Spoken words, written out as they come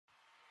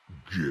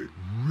Get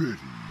ready.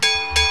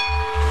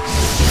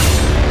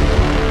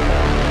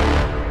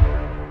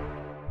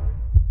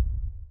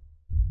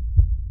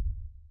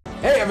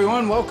 Hey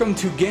everyone, welcome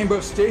to Game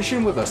Bro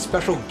Station with a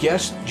special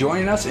guest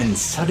joining us in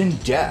sudden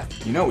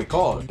death. You know we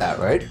call it that,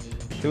 right?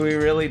 Do we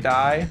really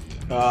die?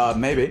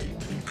 Maybe.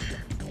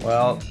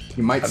 Well,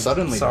 You might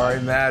suddenly sorry,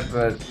 die. Matt,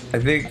 but I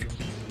think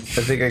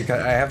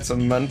I have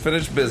some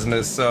unfinished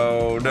business,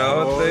 so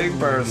nothing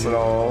personal.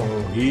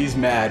 Oh, he's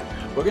mad.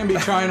 We're gonna be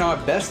trying our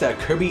best at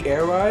Kirby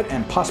Air Ride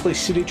and possibly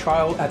City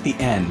Trial at the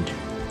end.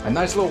 A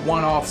nice little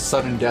one-off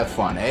sudden death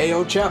fun. Hey,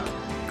 Ochep.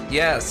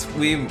 Yes,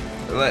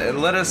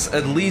 let us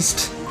at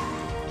least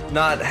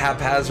not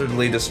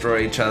haphazardly destroy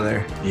each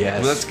other.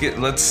 Yes.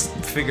 Let's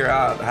figure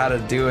out how to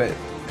do it.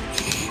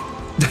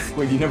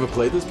 Wait, you never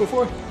played this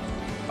before?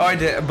 Oh, I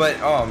did, but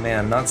oh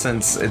man, not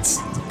since it's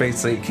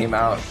basically came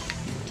out.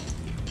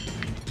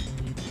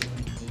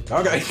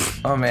 Okay.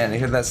 Oh man, you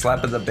hear that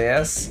slap of the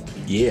bass?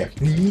 Yeah.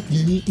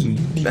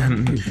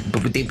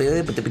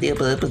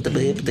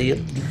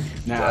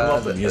 Nah, I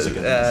love the music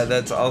of this.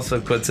 That's also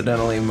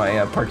coincidentally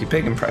my Porky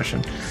Pig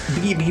impression.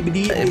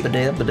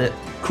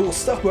 Cool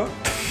stuff, bro.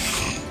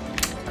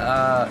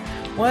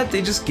 What?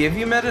 They just give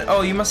you meta?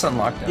 Oh, you must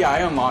unlock them. Yeah, I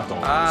unlocked all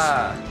these.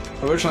 Ah.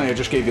 Originally, I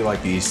just gave you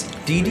like these.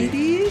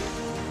 DDD?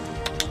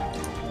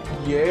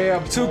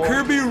 Yeah, So boy.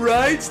 Kirby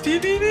rides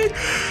DDD?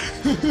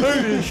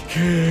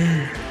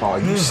 Oh,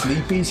 you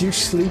sleepies, you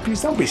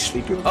sleepies. Don't be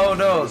sleepy. Oh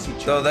no,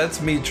 no,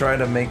 that's me trying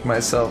to make my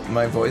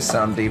voice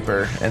sound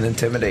deeper and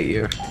intimidate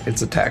you.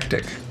 It's a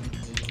tactic.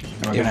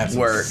 We're gonna have some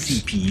works.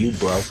 CPU,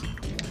 bro.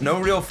 No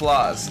real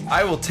flaws.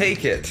 I will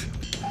take it.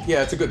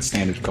 Yeah, it's a good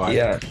standard card.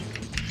 Yeah.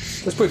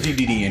 Let's put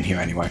VDD in here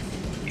anyway.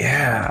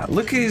 Yeah.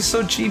 Look, he's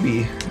so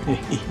chibi.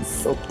 He's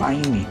so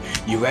tiny.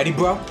 You ready,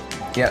 bro?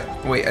 Yeah.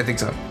 Wait, I think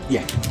so.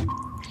 Yeah.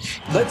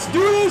 Let's do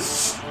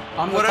this!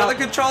 What are the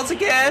controls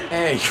again?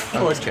 Hey,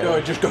 just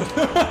kidding. just go.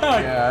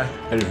 Yeah.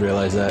 I just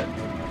realized that.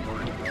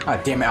 Ah,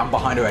 damn it, I'm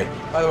behind already.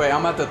 By the way,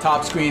 I'm at the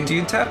top screen. Do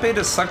you tap A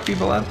to suck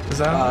people up? Is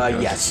that how it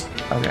goes? Yes.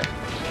 Okay.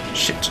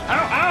 Shit. Ow,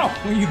 ow!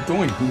 What are you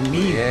doing? You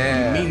mean,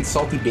 Yeah. you mean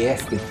salty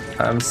bastard.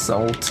 I'm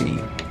salty.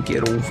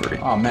 Get over it.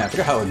 Oh man, I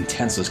forgot how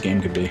intense this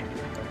game could be.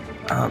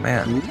 Oh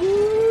man.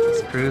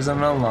 Just cruising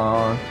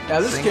along. Yeah,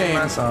 this singing game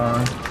my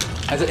song.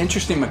 has an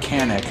interesting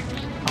mechanic.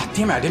 Oh,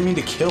 damn it, I didn't mean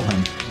to kill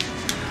him.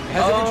 It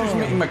has an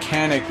interesting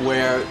mechanic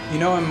where, you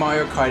know in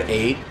Mario Kart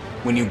 8,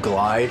 when you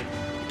glide,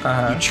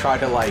 you try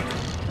to like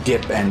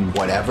dip and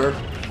whatever,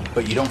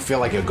 but you don't feel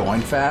like you're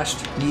going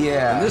fast.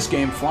 Yeah. In this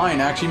game,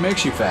 flying actually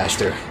makes you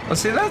faster. Well,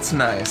 see, that's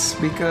nice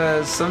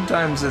because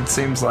sometimes it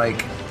seems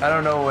like I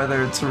don't know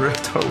whether it's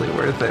totally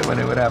worth it when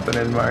it would happen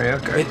in Mario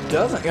Kart. It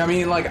doesn't, I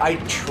mean, like, I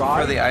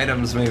tried. For the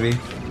items, maybe.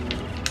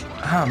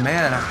 Oh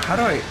man, how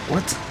do I?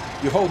 What?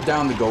 You hold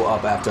down to go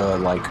up after,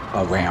 like,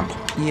 a ramp.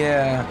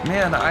 Yeah,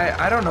 man,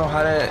 I don't know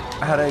how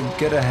to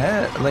get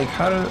ahead. Like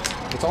how to?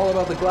 It's all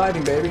about the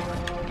gliding, baby.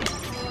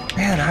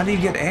 Man, how do you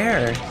get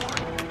air?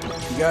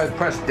 You gotta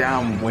press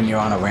down when you're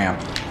on a ramp,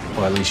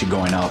 or at least you're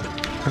going up.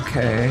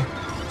 Okay.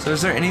 So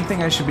is there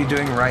anything I should be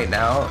doing right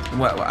now?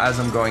 What, as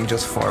I'm going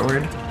just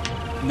forward?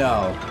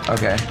 No.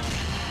 Okay.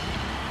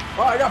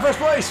 Oh, I got first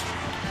place!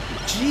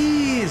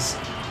 Jeez.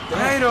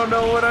 I don't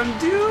know what I'm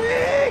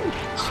doing.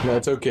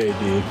 That's okay,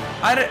 dude.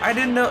 I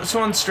didn't know.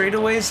 So on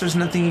straightaways, there's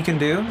nothing you can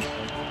do?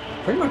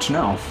 Pretty much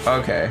no.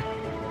 Okay.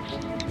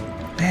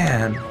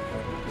 Man.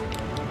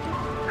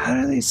 How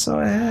are they so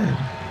ahead?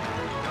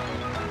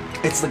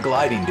 It's the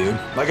gliding, dude.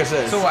 Like I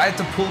said, So I have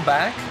to pull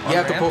back? you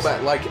have to pull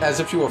back, like as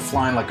if you were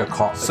flying like a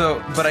car.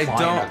 So, but I Flying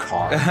don't. a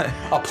car,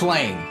 a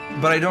plane.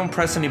 But I don't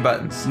press any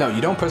buttons. No,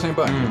 you don't press any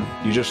button.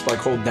 You just like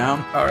hold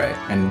down All right.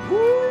 and.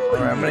 All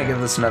right, I'm gonna give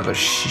this another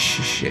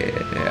shit.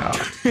 Yeah.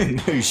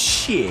 No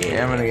shit.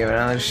 Yeah, I'm gonna give it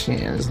another shit.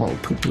 This little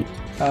poop poop.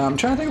 I'm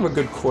trying to think of a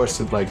good course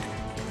to like.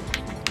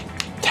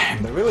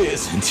 Damn, there really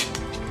isn't.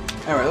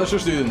 All right, let's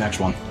just do the next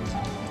one.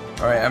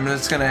 All right, I'm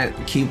just gonna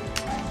keep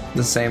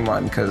the same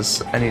one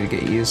because I need to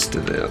get used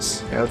to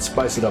this. Yeah, let's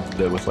spice it up a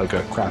bit with like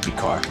a crappy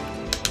car.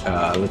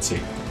 Let's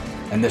see.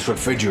 And this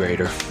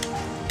refrigerator.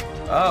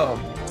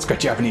 Oh. It's got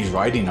Japanese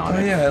writing on Oh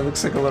it. yeah, it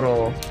looks like a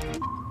little.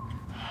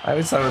 I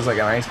always thought it was like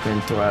an ice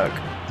cream truck.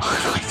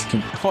 Ice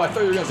cream. Oh, I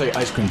thought you were gonna say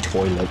ice cream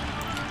toilet.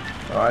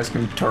 Oh, ice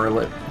cream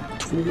toilet.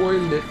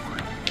 Toilet.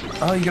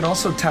 Oh, you can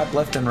also tap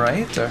left and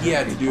right? Or?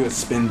 Yeah, to do a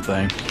spin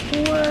thing.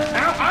 What?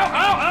 Ow, ow,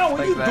 ow, ow! What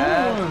Like are you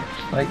that? doing?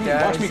 Like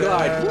that? Watch me is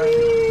that- glide.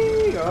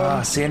 Whee!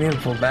 Ah, see, I need to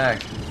pull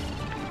back.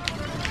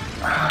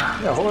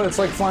 Yeah, hold on, it's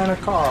like flying a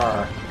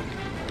car.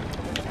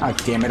 Ah,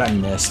 damn it, I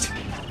missed.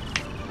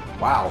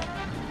 Wow.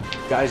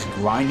 Guy's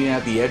grinding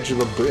at the edge of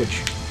the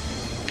bridge.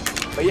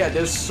 But yeah,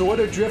 there's sort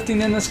of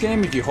drifting in this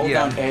game if you hold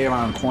Yeah. down A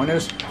around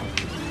corners.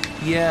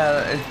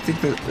 Yeah, I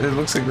think that it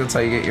looks like that's how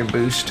you get your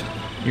boost.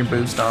 Your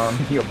boost on.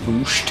 You're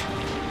booshed.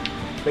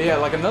 But yeah,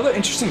 like another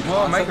interesting concept.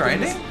 Oh, am I in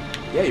grinding? this-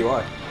 Yeah, you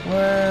are.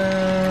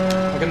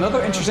 Well, Like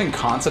another interesting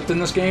concept in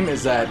this game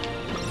is that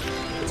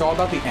it's all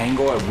about the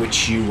angle at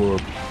which you will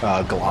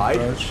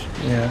glide.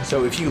 Yeah.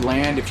 So if you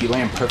land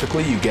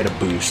perfectly, you get a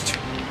boost.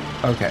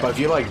 Okay. But if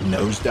you like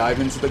nosedive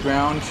into the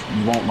ground,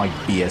 you won't like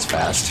be as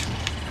fast.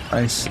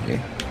 I see.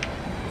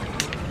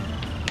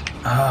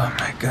 Oh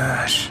my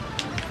gosh.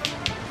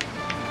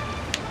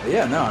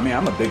 Yeah, no, I mean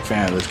I'm a big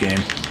fan of this game.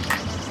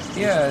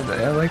 Yeah,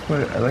 I like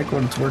what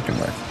it's working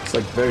with. It's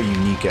like very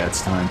unique at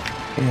its time.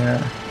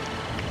 Yeah.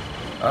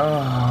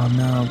 Oh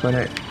no, but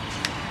it.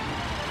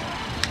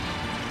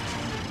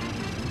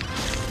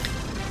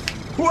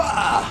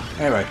 Wah!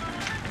 Anyway.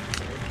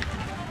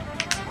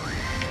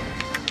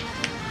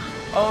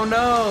 Oh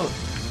no!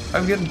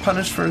 I'm getting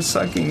punished for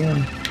sucking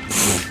in.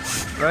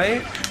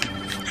 Right?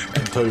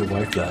 Tell your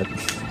wife that.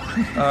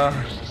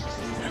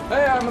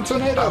 Hey, I'm a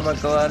tornado. I'm a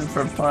glutton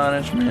for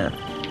punishment.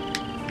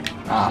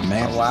 Ah,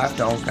 man. My wife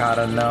don't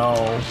gotta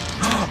know.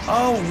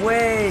 Oh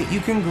wait,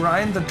 you can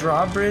grind the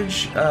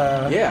drawbridge.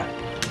 Yeah.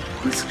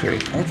 That's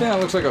great. Anything that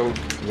looks like a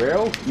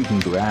rail, you can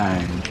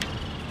grind.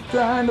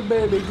 Grind,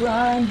 baby,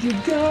 grind.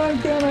 You're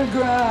gonna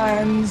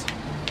grind.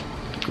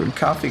 Good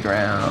coffee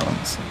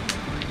grounds.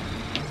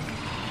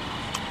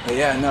 But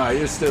yeah, no, I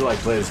used to like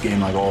play this game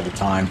like all the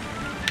time.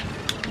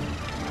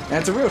 And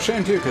it's a real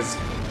shame too, because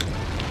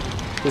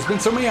there's been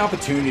so many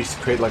opportunities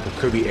to create like a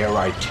Kirby Air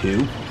Ride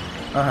 2.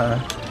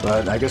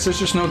 But I guess there's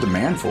just no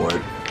demand for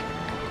it.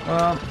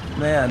 Well,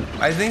 man,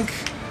 I think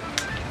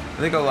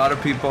a lot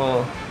of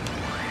people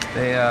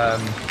I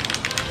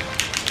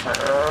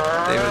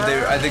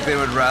think they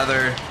would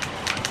rather.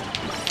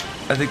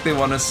 I think they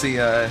want to see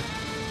an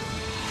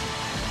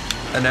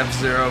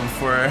F-Zero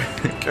before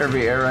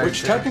Kirby Air Ride.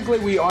 Which technically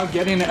we are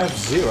getting an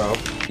F-Zero.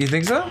 You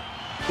think so?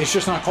 It's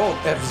just not called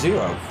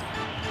F-Zero.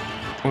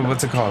 Well,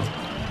 what's it called?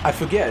 I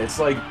forget. It's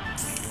like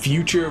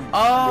future racing.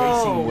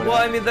 Oh, Whatever. well,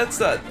 I mean that's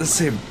not the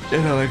same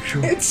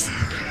intellectual.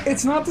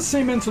 It's not the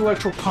same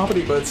intellectual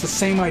property, but it's the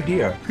same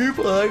idea.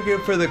 People like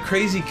it for the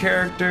crazy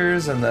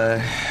characters and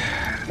the.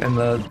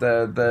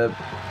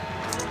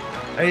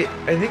 I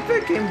think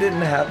that game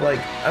didn't have like.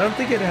 I don't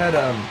think it had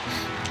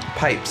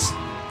pipes.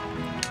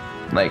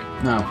 Like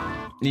No.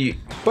 you.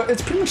 But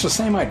it's pretty much the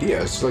same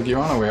idea. It's like you're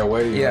on a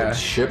railway, you Yeah. have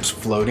ships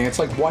floating. It's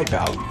like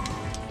Wipeout.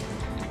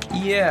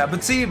 Yeah,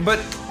 but see, but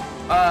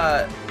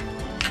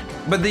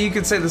then you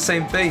could say the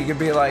same thing. You could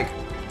be like,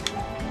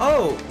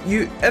 oh,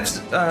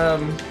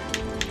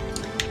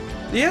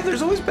 yeah,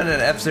 there's always been an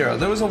F-Zero.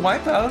 There was a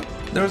Wipeout.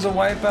 There was a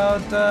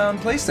Wipeout on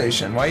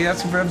PlayStation. Why are you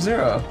asking for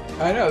F-Zero?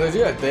 I know.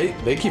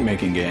 They keep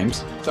making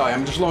games. Sorry,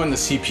 I'm just lowering the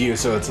CPU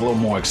so it's a little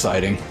more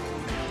exciting.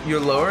 You're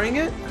lowering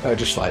it?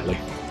 Just slightly.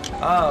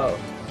 Oh.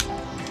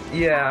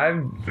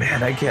 Yeah,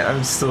 I can't.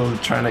 I'm still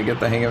trying to get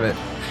the hang of it.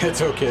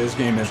 It's okay. This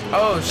game is.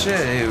 Oh,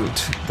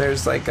 shoot.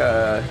 There's like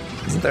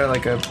isn't there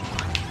like a...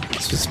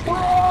 It's just...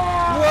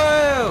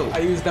 Whoa! I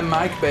used the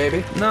mic,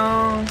 baby.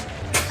 No.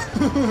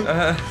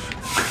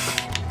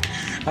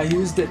 I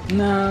used it.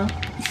 No.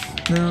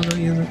 No, don't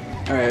use it.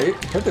 Alright,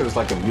 I heard there was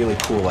like a really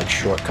cool like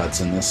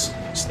shortcuts in this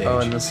stage. Oh,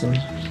 and this one.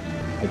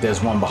 Like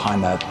there's one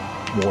behind that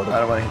water. I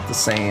don't want to hit the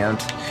sand.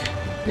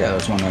 Yeah,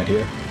 there's one right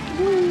here.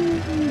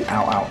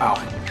 Ow, ow, ow.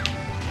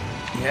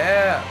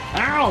 Yeah.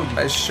 Ow!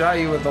 I shot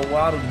you with the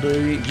water,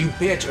 dude. You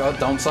bitch. Oh,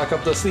 don't suck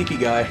up the sleepy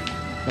guy.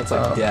 That's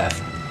like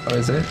death. Oh,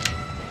 is it?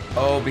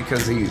 Oh,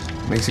 because he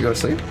makes you go to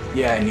sleep?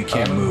 Yeah, and you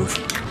can't move.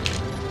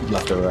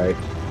 Left or right.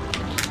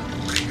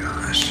 Oh my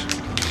gosh.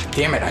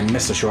 Damn it, I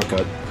missed a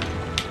shortcut.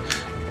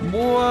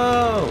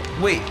 Whoa!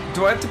 Wait,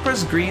 do I have to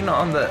press green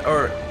on the,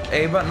 or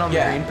A button on the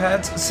green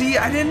pads? See,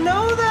 I didn't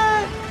know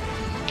that!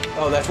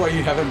 Oh, that's why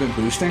you haven't been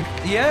boosting?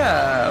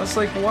 Yeah, I was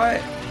like, why?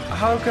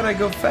 How could I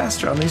go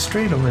faster on these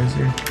straightaways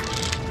here?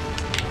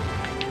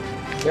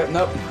 Yep,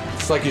 nope.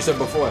 It's like you said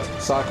before.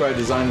 Sakurai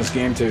designed this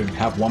game to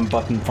have one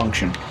button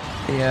function.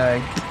 Yeah, I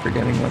keep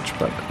forgetting which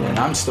button. And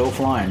I'm still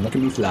flying. Look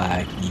at me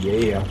fly.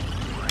 Yeah.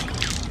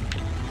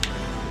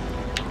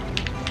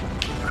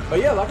 But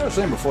yeah, like I was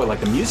saying before, like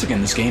the music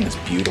in this game is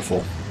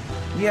beautiful.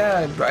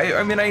 Yeah,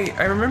 I mean,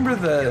 I remember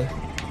the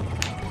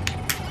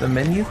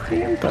menu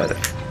theme, but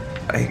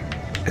I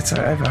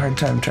have a hard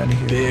time trying to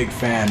hear. Big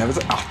fan. That was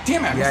like, oh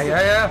damn it!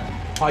 Yeah.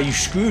 Oh, you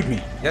screwed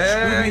me.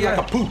 Yeah, screwed me like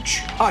a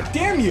pooch. Oh,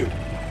 damn you!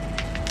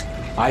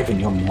 Ivan,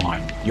 you're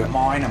mine. You're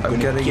mine. I'm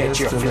gonna get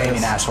your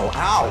flaming asshole.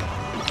 Ow!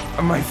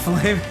 My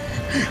flame.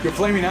 Your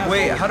flaming asshole.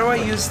 Wait, how do I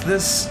use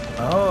this?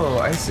 Oh,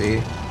 I see.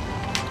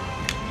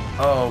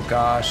 Oh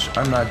gosh,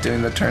 I'm not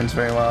doing the turns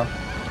very well.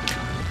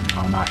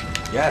 No, I'm not.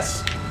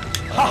 Yes.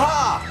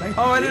 Haha!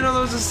 Oh, I didn't know that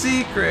was a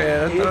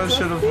secret. I thought I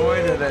should have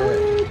avoided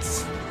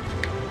it.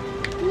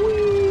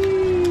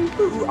 Wee!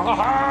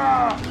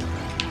 Aha!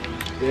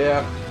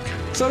 Yeah.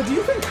 So, do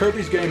you think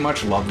Kirby's getting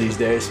much love these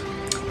days?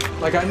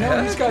 Like, I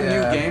know he's got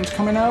new games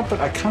coming out, but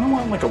I kind of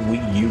want like a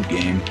Wii U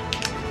game.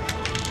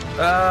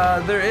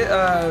 There is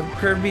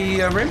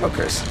Kirby Rainbow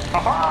Curse.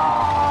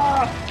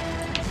 Aha!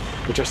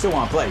 Which I still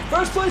want to play.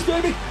 First place,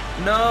 baby!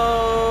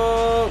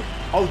 No.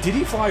 Oh, did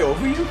he fly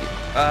over you?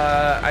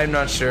 I'm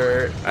not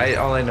sure.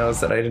 All I know is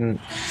that I didn't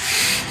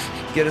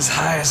get as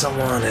high as I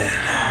wanted.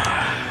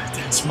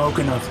 Didn't smoke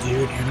enough,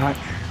 dude. You're not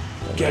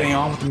getting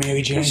on with the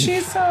Mary Jane.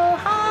 She's so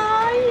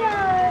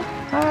high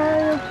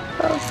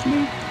above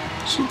me.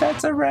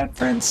 That's a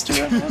reference to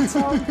that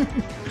song.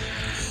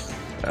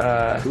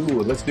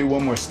 Ooh, let's do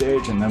one more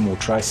stage and then we'll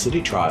try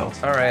City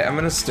Trials. Alright, I'm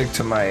gonna stick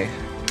to my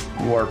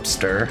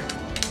Warpster.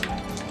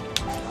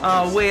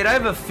 Oh wait, I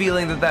have a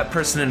feeling that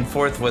person in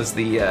 4th was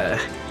the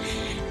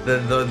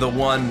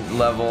one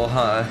level,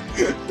 huh?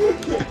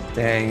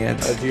 Dang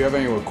it. Do you have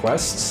any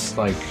requests?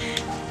 Like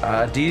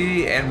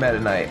D and Meta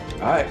Knight.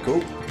 Alright,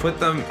 cool. Put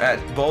them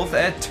both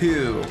at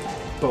 2.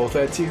 Both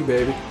at 2,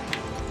 baby.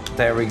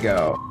 There we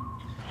go.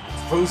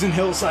 Frozen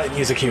Hillside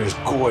music here is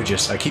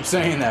gorgeous. I keep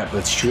saying that, but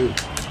it's true.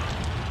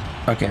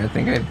 Okay, I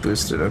think I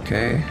boosted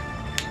okay.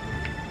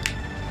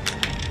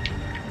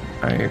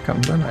 Alright, here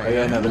comes the night. Oh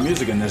yeah, no, the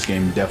music in this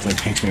game definitely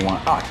makes me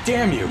want. Ah,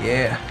 damn you!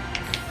 Yeah.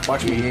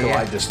 Watch me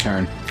glide this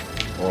turn.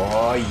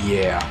 Oh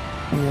yeah.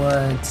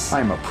 What?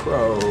 I'm a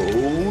pro.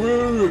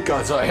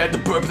 God, so I had to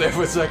burp there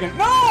for a second.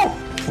 No!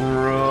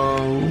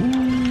 Pro.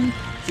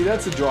 See,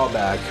 that's a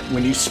drawback.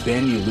 When you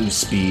spin, you lose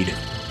speed.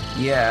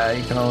 Yeah,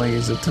 you can only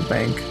use it to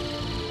bank.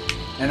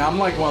 And I'm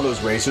like one of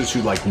those racers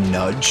who like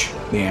nudge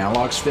the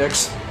analog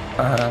sticks.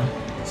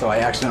 So I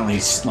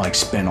accidentally like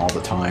spin all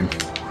the time.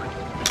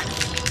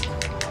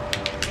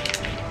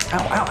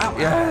 Ow, ow, ow.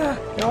 Yeah.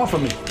 Get off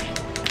of me.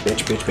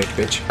 Bitch, bitch, bitch,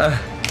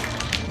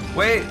 bitch.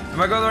 Wait,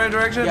 am I going the right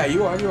direction? Yeah,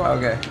 you are, you are.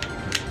 Okay.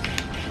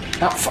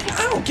 Ow,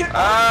 ow, get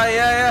off.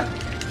 Yeah.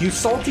 You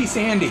salty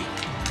Sandy.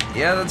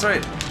 Yeah, that's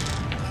right.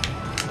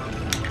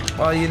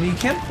 Well, you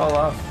can't fall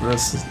off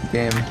this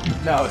game.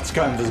 No, it's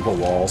got invisible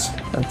walls.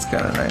 That's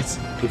kind of nice.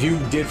 If you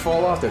did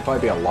fall off, there'd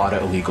probably be a lot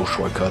of illegal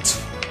shortcuts.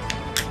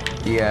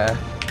 Yeah.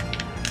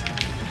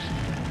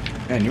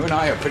 Man, you and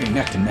I are pretty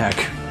neck to neck.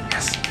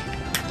 Yes.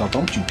 So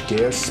don't you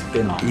dare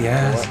spin on me.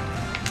 Yes.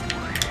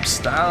 I'm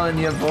styling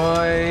you,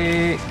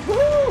 boy.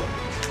 Woo!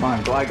 Come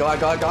on, glide, glide,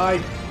 glide,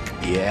 glide.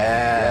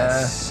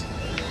 Yes.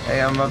 Yeah.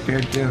 Hey, I'm up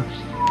here too.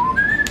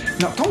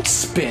 No, don't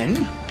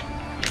spin.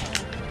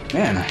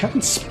 Man, I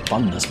haven't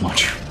spun this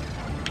much.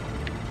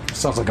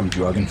 Sounds like I'm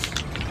drugging.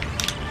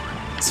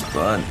 It's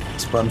fun.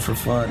 It's fun for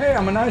fun. Hey,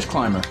 I'm an ice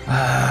climber.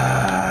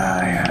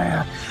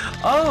 Yeah.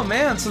 Oh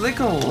man, so they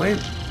go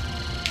wait.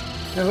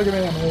 Yeah, look at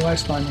me, I'm a little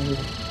ice climber.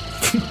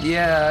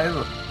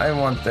 Yeah, I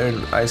want their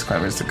ice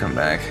climbers to come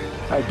back.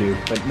 I do,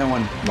 but no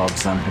one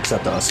loves them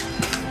except us.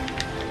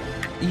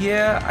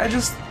 Yeah,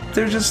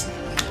 they're just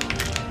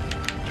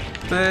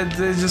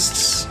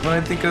when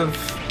I think of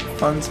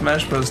fun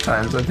Smash Bros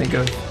times, I think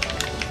of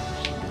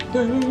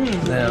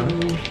them.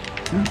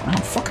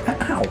 Oh, fuck,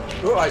 ow.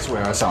 Oh, I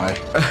swear, I saw it.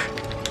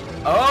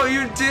 Oh,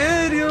 you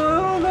did, you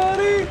little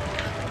naughty.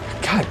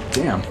 God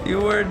damn. You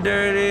were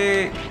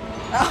dirty.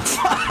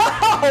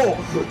 Ow!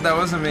 That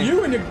wasn't me.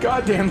 You and your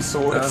goddamn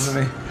swords. That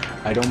wasn't me.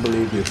 I don't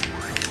believe you.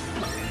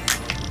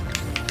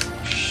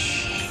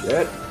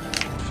 Shit.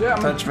 Shit,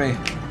 Touch me.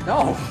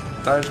 No.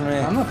 Touch me.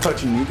 I'm not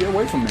touching you. Get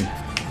away from me.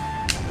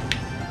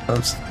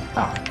 Oops.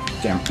 Oh,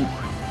 damn.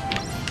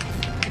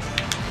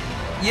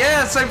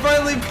 Yes, I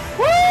finally.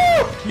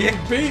 Woo! You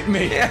beat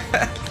me. Yeah.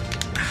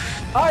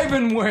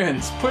 Ivan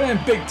wins. Put in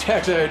big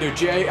text editor,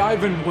 Jay.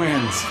 Ivan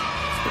wins.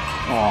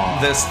 Aww.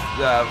 This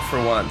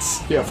for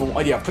once. Yeah,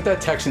 put that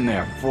text in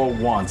there for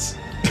once.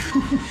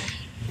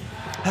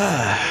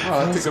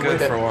 That's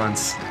good for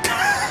once.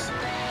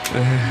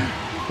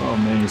 Oh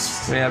man.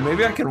 Yeah,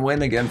 maybe I can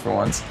win again for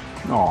once.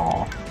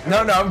 Aw. No,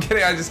 I'm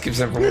kidding. I just keep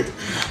saying for once.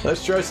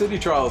 Let's try City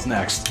Trials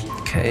next.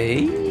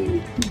 Okay.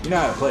 You know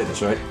how to play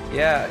this, right?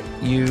 Yeah,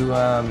 you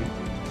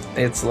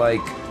it's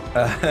like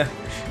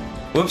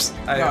whoops,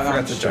 I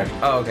forgot to check.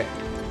 Oh, okay.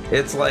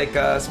 It's like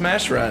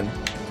Smash Run.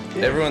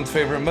 Yeah. Everyone's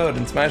favorite mode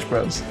in Smash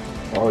Bros.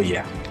 Oh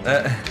yeah.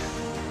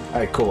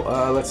 Alright, cool.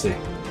 Let's see.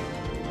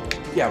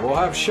 Yeah, we'll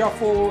have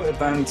shuffle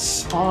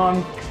events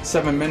on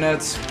 7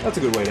 minutes. That's a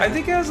good way to. I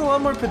think it has a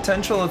lot more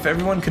potential if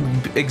everyone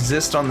could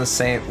exist on the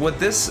same. What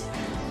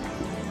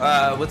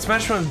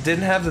Smash Run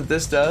didn't have that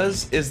this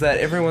does is that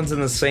everyone's in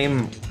the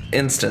same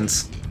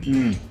instance.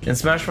 In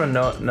Smash Run,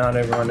 not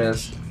everyone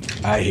is.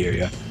 I hear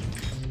ya.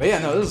 But yeah,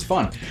 no, this is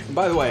fun. And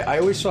by the way, I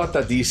always thought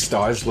that these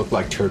stars looked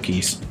like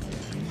turkeys.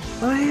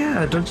 Oh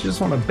yeah, don't you just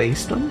want to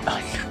baste them?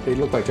 They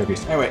look like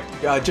turkeys. Anyway,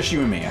 just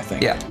you and me, I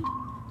think. Yeah.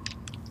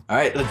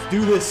 Alright, let's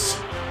do this.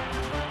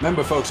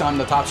 Remember, folks, I'm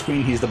the top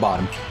screen, he's the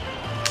bottom.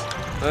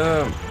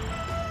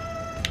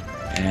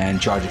 And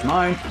charge is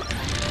mine.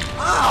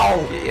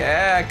 Ow!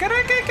 Yeah,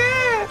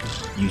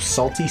 you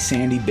salty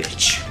sandy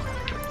bitch.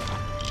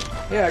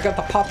 Yeah, I got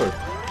the popper.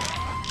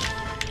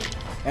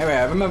 Anyway,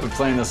 I remember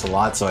playing this a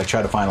lot, so I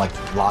try to find like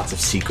lots of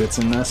secrets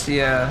in this.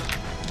 Yeah.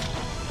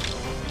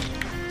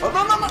 Oh,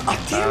 no,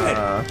 oh,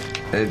 damn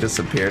it! It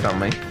disappeared on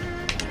me.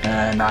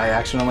 And I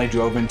accidentally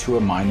drove into a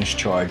minus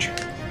charge.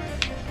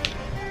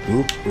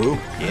 Oop, oop,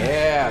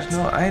 yeah. There's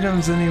no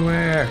items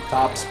anywhere.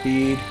 Top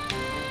speed.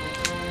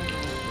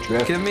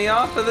 Drift. Get me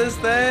off of this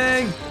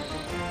thing!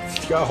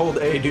 You gotta hold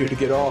A, dude, to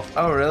get off.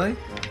 Oh, really?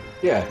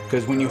 Yeah,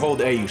 because when you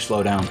hold A, you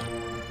slow down.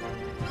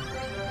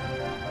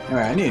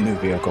 Alright, I need a new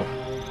vehicle.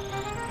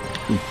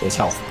 Ooh, there's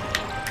health.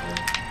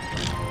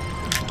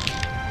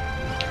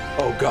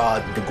 Oh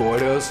god, the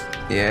Gordos?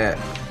 Yeah.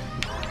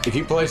 If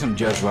you place them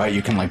just right,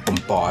 you can like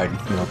bombard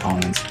your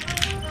opponents.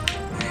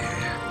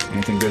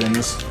 Anything good in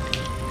this?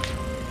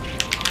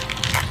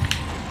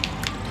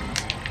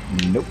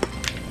 Nope.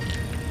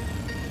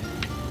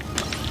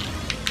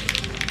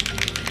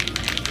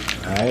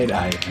 Alright,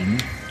 Ivan.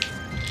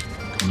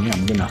 Come here,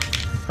 I'm gonna...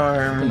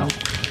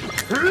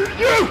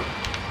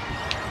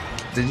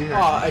 Did you?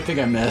 Oh, I think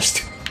I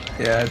missed.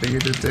 Yeah, I think you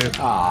did too.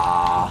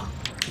 Ah.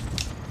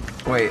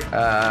 Wait,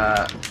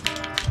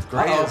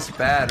 gray is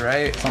bad,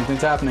 right?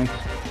 Something's happening.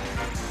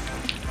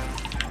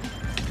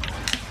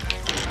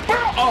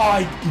 Oh,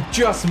 I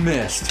just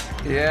missed.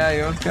 Yeah,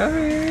 you're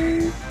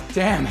coming.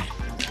 Damn it.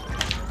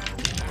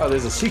 Oh,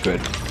 there's a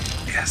secret.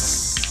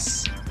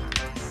 Yes.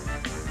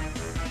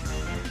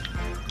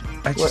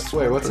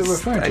 Wait, what's it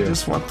referring to? I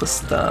just want the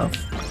stuff.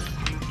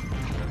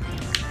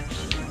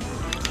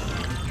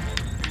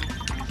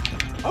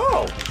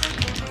 Oh.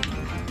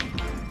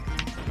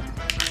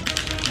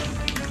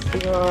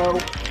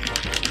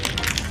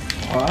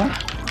 What?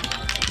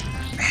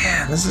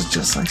 Man, this is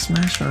just like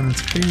Smash Run.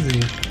 It's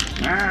crazy.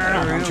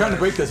 I'm trying to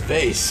break this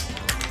vase.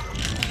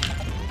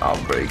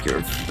 I'll break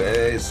your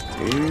face,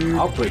 dude.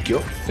 I'll break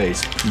your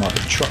face, mother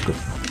trucker.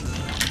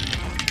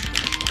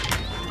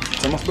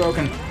 It's almost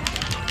broken.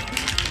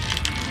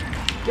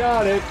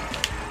 Got it.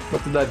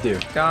 What did that do?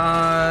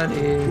 Got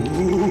it.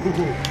 Ooh,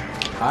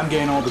 I'm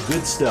getting all the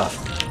good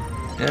stuff.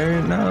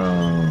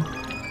 No.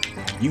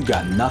 You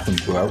got nothing,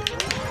 bro.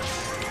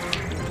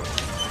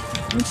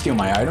 Don't steal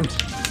my items.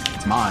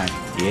 It's mine.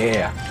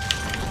 Yeah.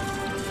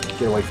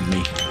 Get away from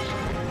me.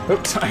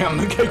 Oops, I am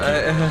the cake.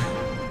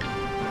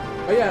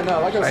 Oh yeah,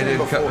 no, like I was saying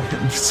before. I did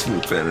come and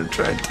swoop in and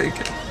try and take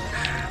it.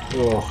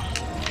 Oh.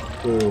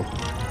 Ooh.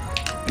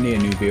 I need a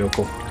new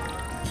vehicle.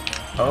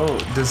 Oh,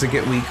 does it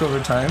get weak over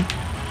time?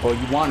 Well,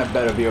 you want a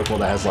better vehicle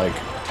that has like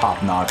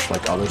top notch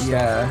like others.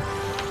 Yeah.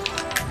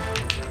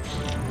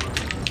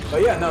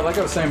 But yeah, no, like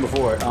I was saying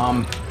before, ooh,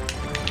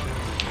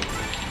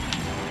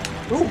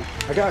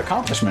 I got an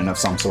accomplishment of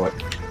some sort.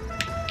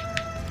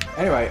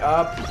 Anyway,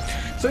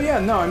 so yeah,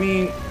 no, I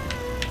mean,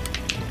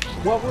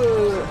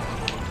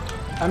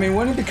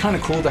 wouldn't it be kind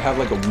of cool to have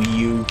like a Wii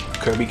U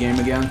Kirby game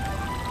again?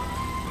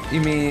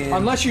 You mean...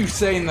 Unless you're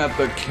saying that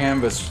the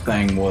canvas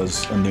thing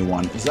was a new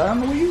one. Is that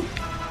on the Wii U?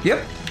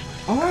 Yep.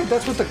 Alright,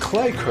 that's with the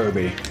clay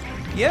Kirby.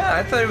 Yeah,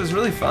 I thought it was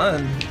really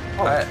fun.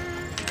 Oh.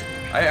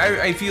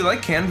 If you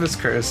like Canvas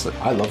Curse...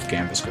 I love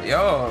Canvas Curse.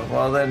 Oh,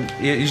 well then,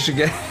 you should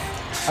get...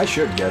 I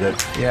should get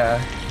it. Yeah.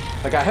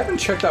 Like, I haven't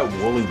checked out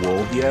Woolly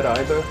World yet,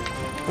 either.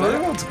 Woolly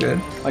World's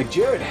good. Like,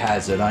 Jared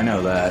has it, I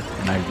know that,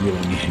 and I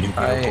really need a new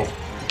vehicle.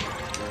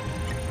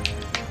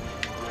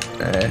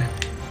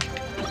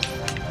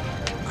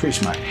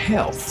 Increase my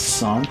health,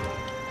 son.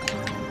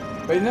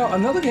 But you know,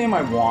 another game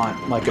I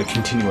want, like a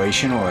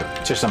continuation, or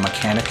just a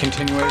mechanic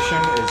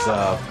continuation, is,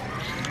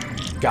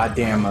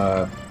 goddamn,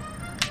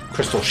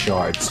 Crystal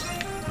Shards.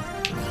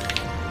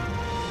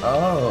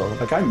 Oh.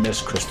 Like, I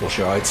miss Crystal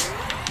Shards.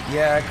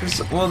 Yeah,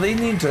 well, they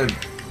need to...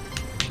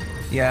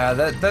 Yeah,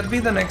 that'd be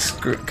the next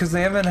group, because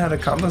they haven't had a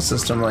combo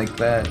system like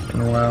that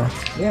in a while.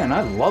 Yeah, and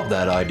I love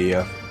that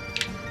idea.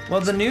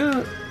 Well, the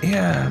new...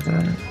 Yeah,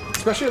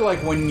 especially,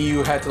 like, when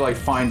you had to, like,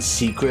 find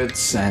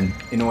secrets, and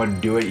in order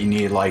to do it, you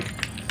needed, like,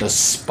 the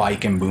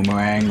spike and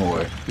boomerang,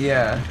 or...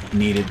 Yeah.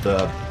 Needed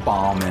the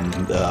bomb and,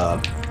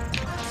 the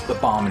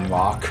bomb and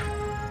rock.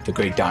 The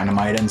great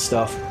dynamite and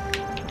stuff.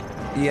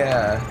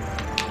 Yeah.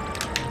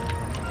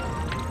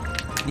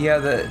 Yeah,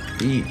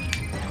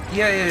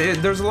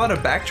 there's a lot of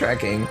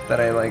backtracking that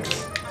I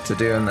liked to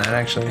do in that,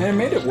 actually. And it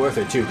made it worth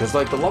it, too, because,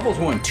 like, the levels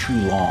weren't too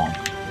long.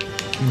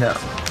 No.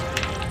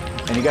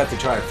 And you got to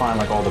try to find,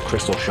 like, all the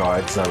crystal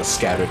shards that was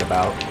scattered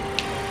about.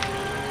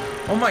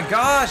 Oh my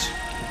gosh!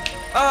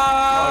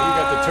 Oh, you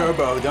got the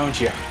turbo, don't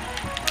you?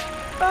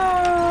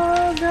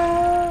 Oh,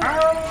 no!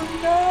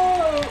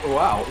 Oh, no!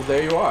 Wow,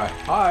 there you are.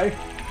 Hi.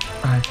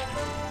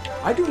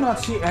 I do not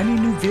see any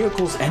new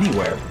vehicles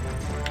anywhere.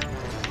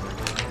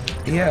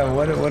 Yeah,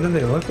 what do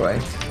they look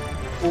like?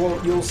 Well,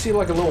 you'll see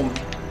like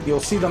you'll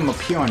see them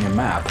appear on your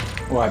map.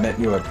 Or I meant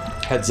your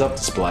heads-up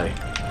display.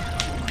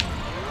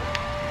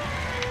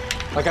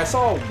 Like I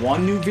saw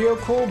one new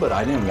vehicle, but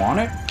I didn't want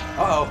it.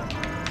 Uh-oh.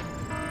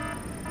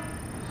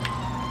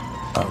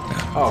 Oh,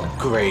 God. Oh,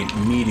 great.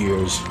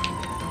 Meteors.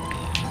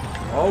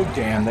 Oh,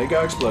 damn, they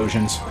got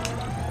explosions.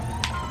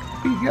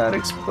 We got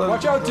explosions.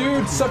 Watch out,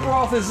 dude!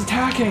 Sephiroth is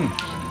attacking!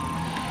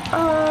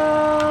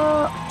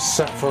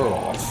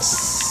 Sephiroth.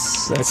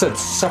 I said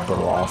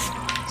Sephiroth.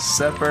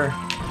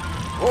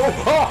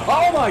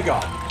 Oh my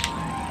god!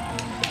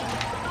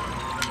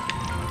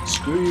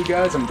 Screw you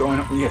guys, I'm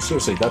going... Yeah,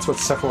 seriously, that's what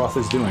Sephiroth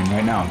is doing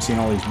right now. I'm seeing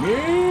all these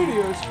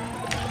meteors.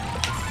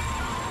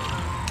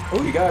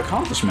 Oh, you got an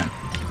accomplishment.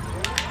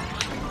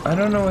 I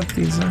don't know what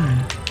these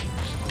are.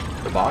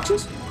 The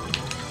boxes?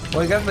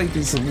 Well, I got like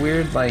these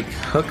weird like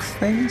hook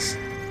things.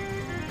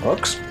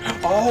 Hooks?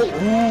 Oh,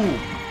 ooh.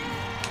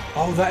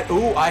 Oh,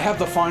 ooh, I have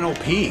the final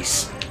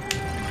piece.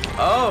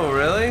 Oh,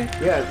 really?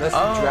 Yeah, that's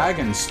the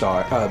dragon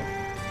star. Do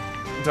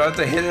I have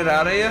to hit it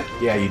out of you?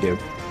 Yeah, you do.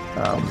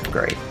 Oh,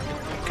 great.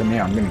 Come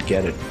here, I'm gonna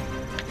get it.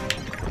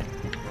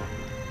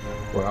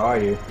 Where are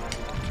you?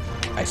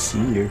 I see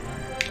you.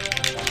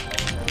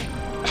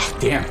 Oh,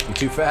 damn, you're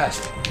too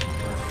fast.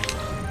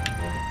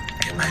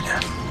 Am I now?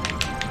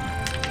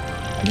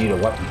 I need a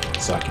weapon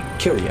so I can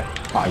kill you.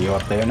 Oh, you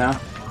up there now?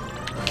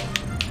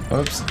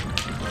 Oops.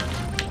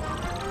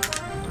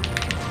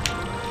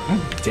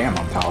 Damn,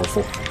 I'm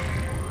powerful.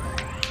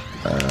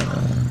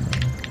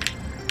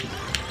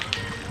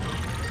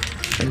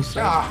 So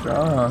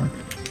strong.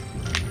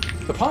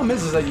 The problem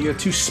is that you're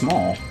too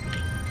small.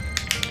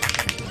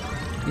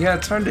 Yeah,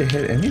 it's hard to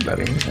hit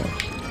anybody.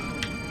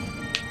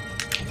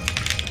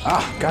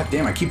 Ah,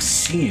 goddamn! I keep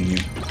seeing you.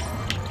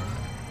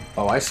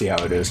 Oh, I see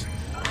how it is.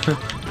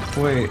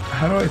 Wait,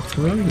 how do I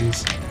throw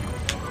these?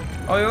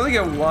 Oh, you only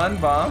get one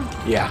bomb?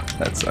 Yeah.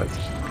 That sucks.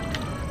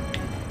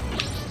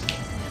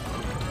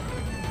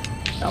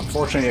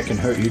 Unfortunately, it can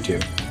hurt you too.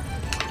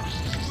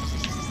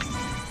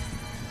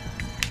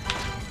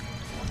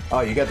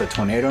 Oh, you got the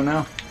tornado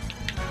now?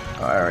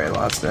 Oh, I already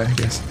lost it, I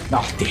guess.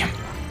 Oh, damn.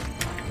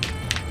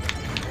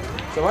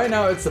 So right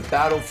now, it's a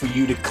battle for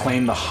you to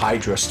claim the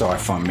Hydra Star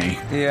from me.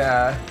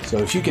 Yeah. So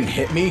if you can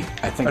hit me,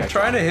 I think I'm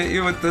trying to hit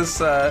you with this,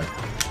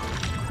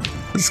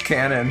 this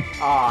cannon.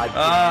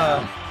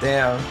 Ah,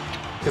 damn.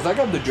 Because I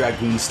got the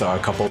Dragoon Star a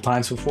couple of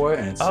times before,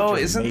 and it's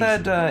isn't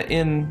that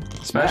in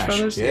Smash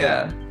Brothers?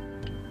 Yeah.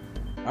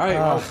 Alright,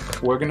 well,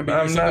 we're gonna be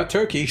using the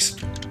turkeys.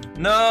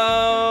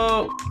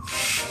 No!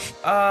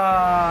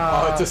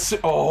 Oh, it's a...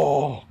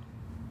 Oh!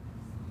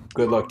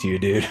 Good luck to you,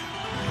 dude.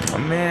 Oh,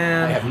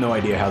 man. I have no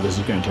idea how this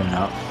is gonna turn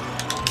out.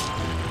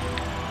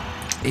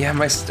 Yeah,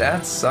 my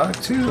stats suck,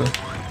 too.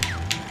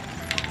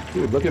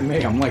 Dude, look at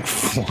me. I'm like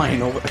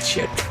flying over the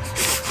shit.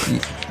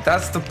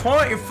 That's the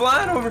point. You're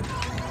flying over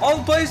all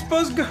the place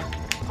supposed to go.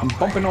 I'm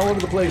bumping all over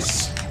the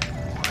place.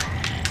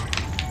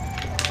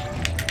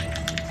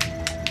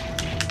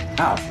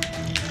 Ow.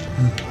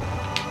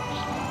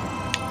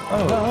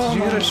 Oh, did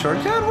you get a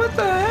shortcut? What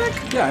the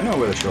heck? Yeah, I know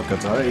where the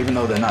shortcuts are, even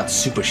though they're not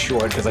super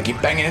short, because I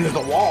keep banging into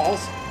the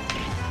walls.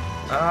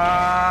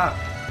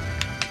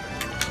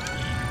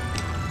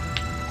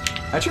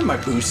 Actually, my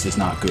boost is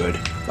not good.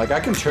 Like,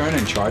 I can turn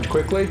and charge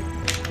quickly.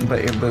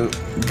 But your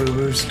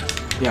boost?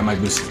 Yeah, my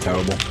boost is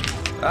terrible.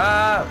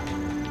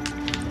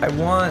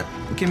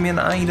 Give me an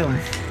item.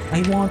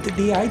 I want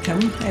the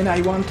item, and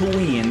I want to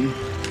win.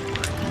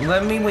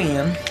 Let me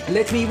win.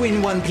 Let me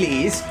win one,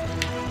 please.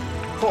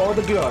 For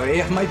the glory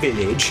of my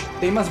village,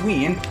 they must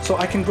win so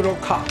I can grow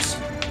cops.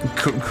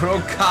 Grow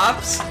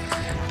cops?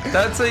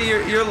 That's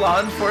your law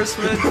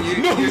enforcement.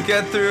 You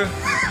get through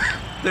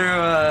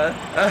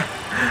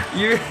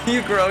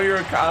you grow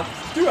your cops.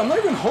 Dude, I'm not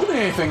even holding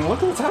anything.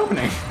 Look what's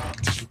happening.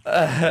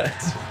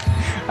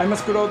 I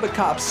must grow the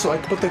cops so I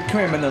can put the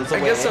criminals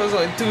away. I guess I was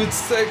like 2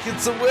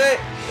 seconds away.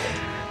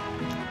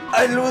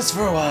 I lose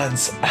for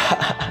once.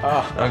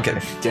 I'm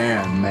kidding.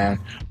 Damn, man.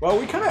 Well,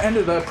 we kind of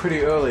ended that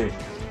pretty early.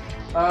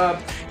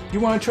 You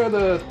want to try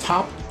the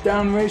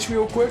top-down race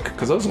real quick?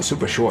 Because those are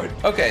super short.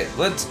 Okay,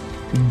 let's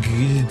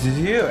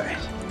do it.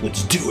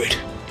 Let's do it.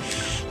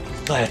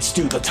 Let's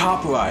do the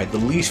top ride, the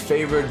least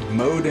favored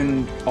mode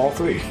in all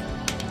three.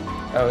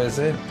 Oh, is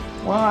it?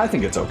 Well, I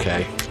think it's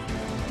okay.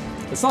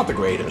 It's not the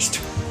greatest.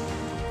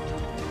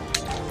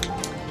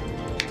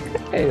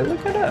 Hey,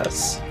 look at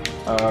us.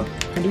 How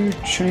do you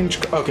change?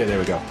 Okay, there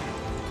we go.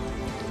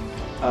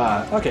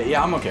 Okay,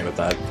 yeah, I'm okay with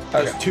that.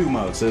 There's two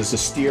modes. There's the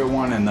steer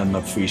one and then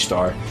the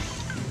freestar.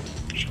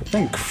 I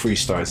think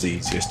freestar is the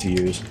easiest to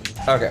use.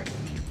 Okay.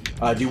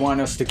 Do you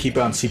want us to keep it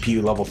on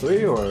CPU level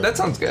 3 or? That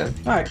sounds good.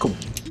 All right, cool.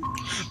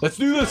 Let's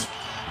do this.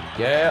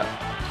 Yeah.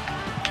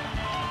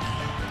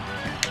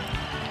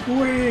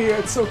 Wait,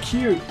 it's so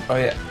cute. Oh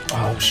yeah.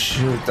 Oh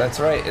shoot, that's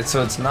right.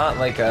 So it's not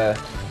like a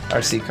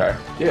RC car.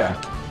 Yeah.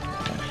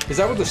 Is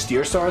that what the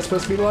steer star is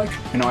supposed to be like?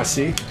 In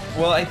RC?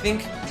 Well, I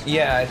think.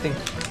 Yeah, I think.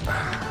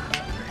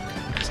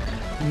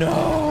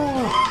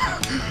 No.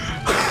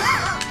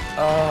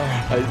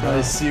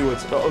 I see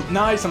what's. Oh,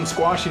 nice! I'm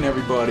squashing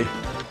everybody.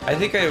 I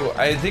think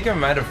I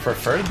might have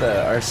preferred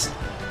the RC.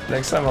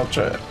 Next time I'll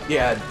try it.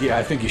 Yeah,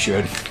 I think you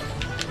should.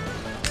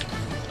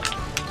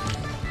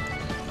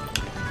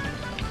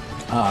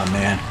 Oh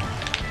man.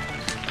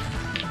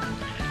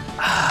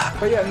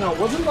 But yeah, no,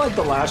 wasn't like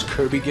the last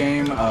Kirby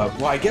game,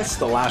 well, I guess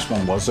the last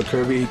one was the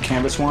Kirby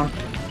Canvas one.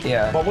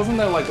 Yeah. But wasn't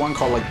there like one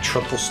called like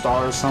Triple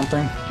Star or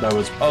something? That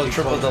was... Oh,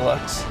 Triple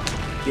Deluxe.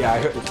 Yeah, I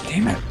heard...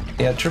 Damn it.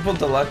 Yeah, Triple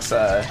Deluxe,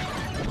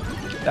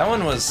 that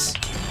one was...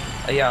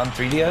 yeah, on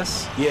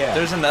 3DS. Yeah.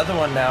 There's another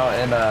one now,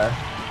 and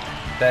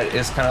that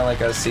is kind of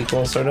like a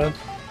sequel, sort of.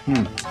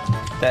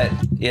 That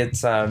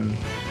it's,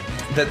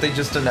 that they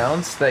just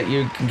announced that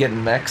you can get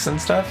mechs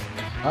and stuff.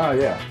 Oh,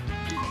 yeah.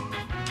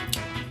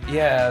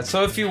 Yeah,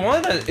 so if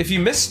you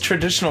miss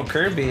traditional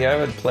Kirby, I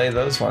would play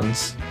those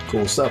ones.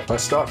 Cool stuff.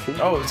 Press start, fool.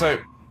 Oh, sorry.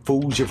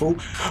 Fools, you fool.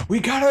 We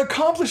got an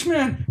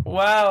accomplishment!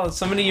 Wow,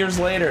 so many years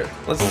later.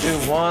 Let's do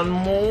one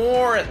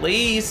more at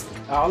least.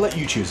 I'll let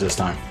you choose this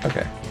time.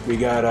 Okay. We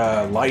got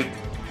light,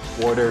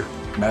 water,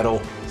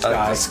 metal,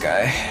 sky.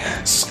 Sky.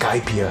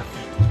 Skypia.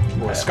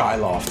 Or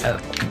Skyloft.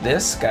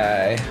 This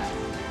guy.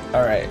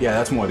 Alright. Yeah,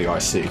 that's more the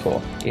RC.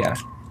 Cool. Yeah.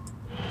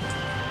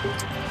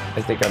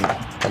 I think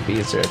I'll be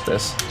easier at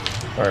this,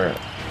 or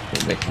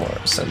it'll make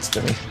more sense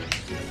to me.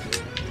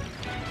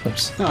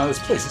 Oops. No, this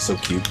place is so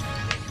cute.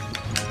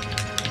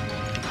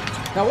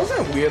 Now,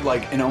 wasn't it weird,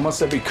 like, in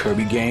almost every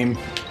Kirby game,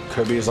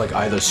 Kirby is, like,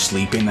 either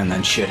sleeping and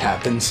then shit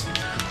happens?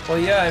 Well,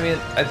 yeah, I mean,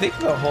 I think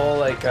the whole,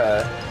 like,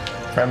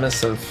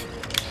 premise of...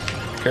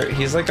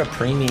 He's like a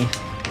preemie.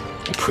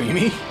 A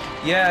preemie?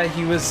 Yeah,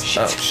 he was...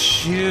 Shit. Oh,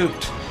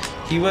 shoot.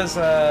 He was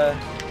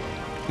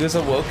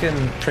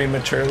awoken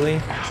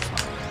prematurely.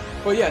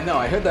 Well, yeah, no,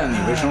 I heard that in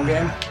the original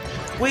game.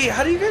 Wait,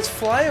 how do you guys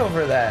fly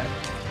over that?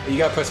 You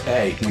gotta press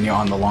A when you're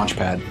on the launch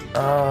pad.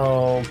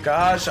 Oh,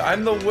 gosh,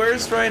 I'm the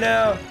worst right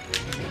now.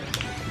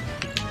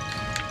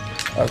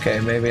 Okay,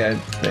 maybe I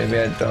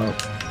don't.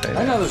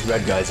 I know there's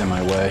red guys in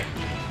my way.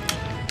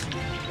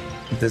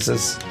 This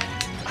is...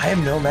 I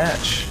am no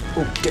match.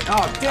 Oh,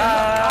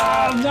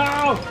 damn! Oh,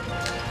 no!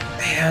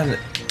 Man,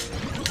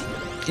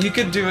 you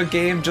could do a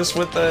game just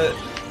with the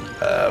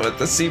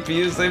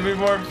CPUs. They'd be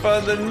more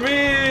fun than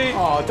me.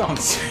 Oh, don't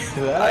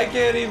say that. I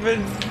can't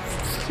even.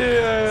 It's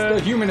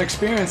the human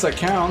experience that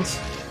counts.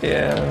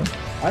 Yeah.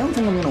 I don't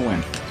think I'm gonna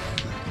win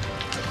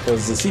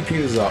because the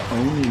CPUs are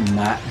owning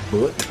that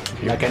butt.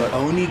 Like an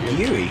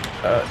onigiri.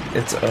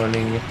 It's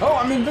owning. Oh,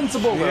 I'm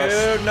invincible.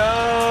 Dude, no,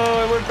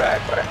 I went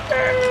backwards.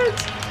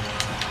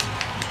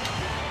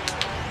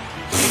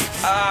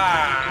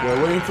 We're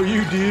waiting for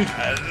you, dude.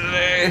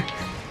 Yeah.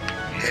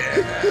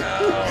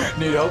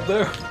 Need help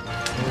there?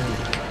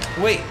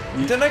 Wait,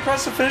 didn't I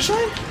cross the finish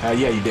line?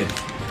 Yeah, you did.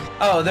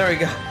 Oh, there we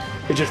go.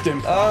 It just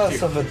didn't. Oh,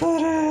 so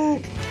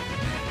pathetic.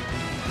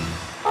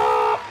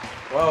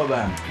 Well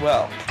then.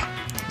 Well,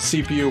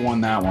 CPU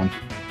won that one.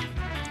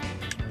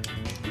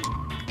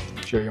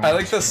 Sure, I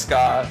like the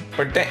ska.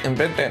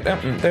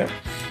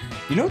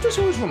 You know what this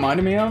always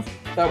reminded me of?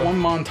 That one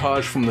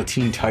montage from the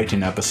Teen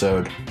Titan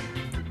episode.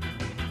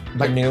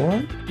 The new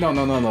one? No,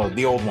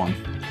 the old one.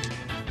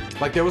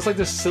 Like there was like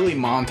this silly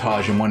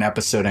montage in one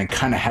episode and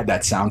kind of had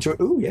that sound to it.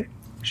 Ooh, yeah.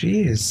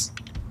 Jeez.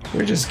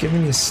 We're just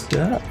giving you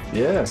stuff.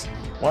 Yes.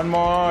 One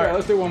more. Yeah,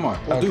 let's do one more.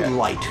 We'll do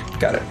light.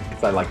 Got it.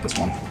 If I like this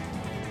one.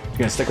 You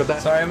gonna stick with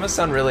that? Sorry, I must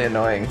sound really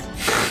annoying.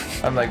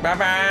 I'm like,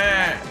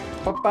 bye-bye.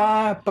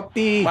 Bye-bye,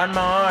 puppy. One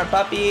more,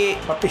 puppy.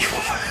 Puppy.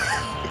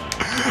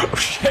 Oh,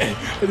 shit.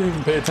 I didn't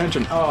even pay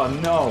attention. Oh,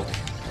 no.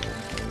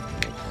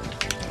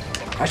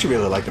 I actually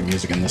really like the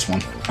music in this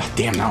one. Oh,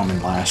 damn, now I'm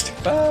in last.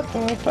 Ba,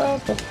 ba, ba,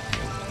 ba.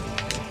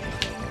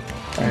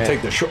 I'm gonna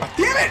take the short.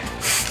 Damn it!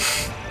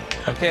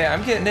 Okay,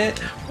 I'm getting it.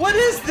 What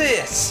is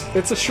this?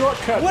 It's a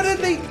shortcut. What did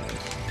they...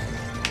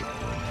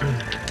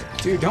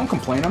 Dude, don't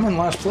complain. I'm in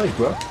last place,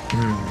 bro.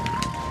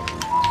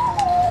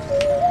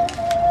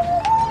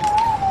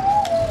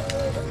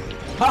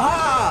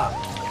 Haha!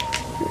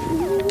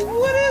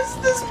 What is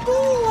this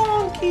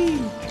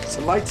spelunky? It's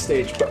a light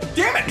stage, bro.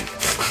 Damn it!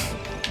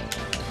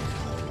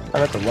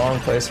 I'm at the wrong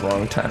place,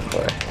 wrong time,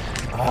 boy.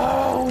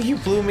 Oh, you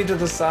blew me to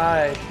the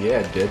side. Yeah,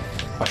 it did.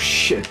 Oh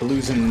shit,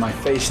 blue's in my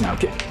face now.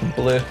 Get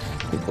Blue.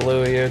 He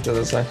blew you to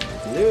the side.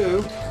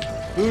 blue?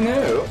 Who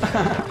knew?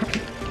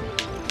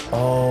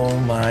 Oh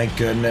my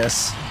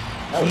goodness.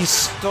 He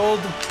stole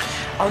the...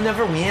 I'll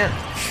never win.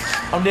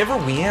 I'll never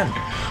win.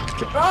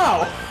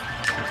 Oh!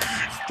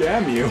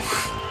 Damn you.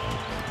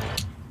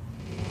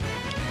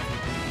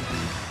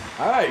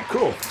 Alright,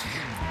 cool.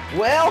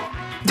 Well...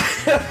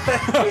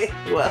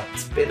 well,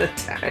 it's been a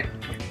time.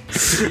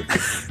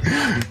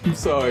 I'm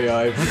sorry,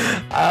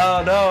 Ivan.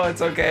 Oh no,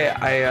 it's okay.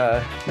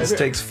 This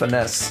takes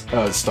finesse.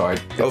 Oh, it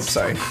started. Oh,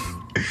 sorry.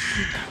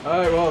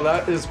 Alright, well,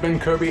 that has been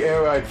Kirby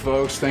Air Ride,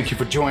 folks. Thank you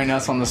for joining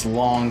us on this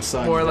long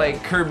Sunday. More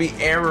like Kirby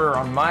error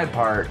on my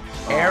part.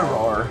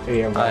 Error.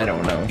 I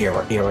don't know.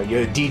 Error.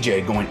 You're a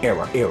DJ going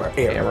error.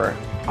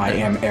 I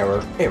am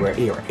error.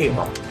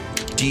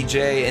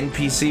 DJ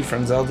NPC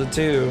from Zelda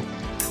 2.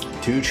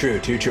 Too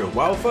true.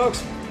 Well,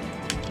 folks,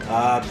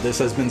 this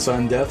has been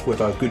Sudden Death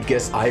with our good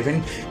guest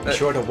Ivan. Be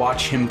sure to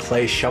watch him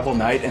play Shovel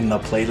Knight in the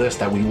playlist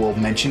that we will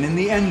mention in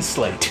the end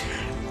slate.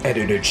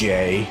 Editor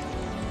J.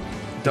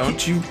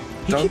 Don't you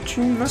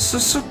mess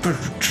us up,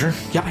 Editor.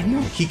 Yeah, I know.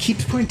 He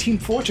keeps putting Team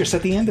Fortress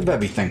at the end of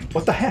everything.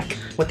 What the heck?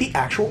 What the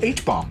actual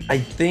H-bomb? I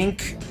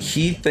think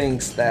he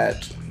thinks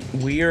that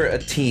we're a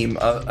team,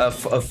 a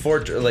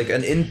fortress, like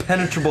an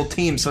impenetrable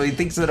team, so he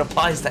thinks it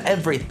applies to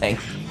everything.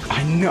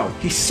 I know.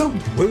 He's so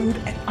rude,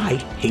 and I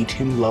hate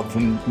him, love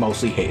him,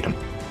 mostly hate him.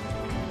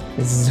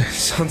 This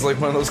sounds like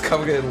one of those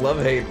complicated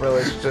love-hate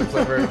relationships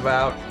I've heard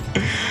about.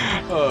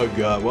 Oh,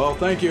 God. Well,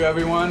 thank you,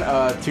 everyone.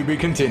 To be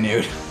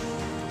continued.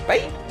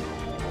 Bye.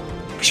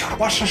 Be sure to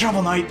watch the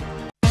Shovel Knight.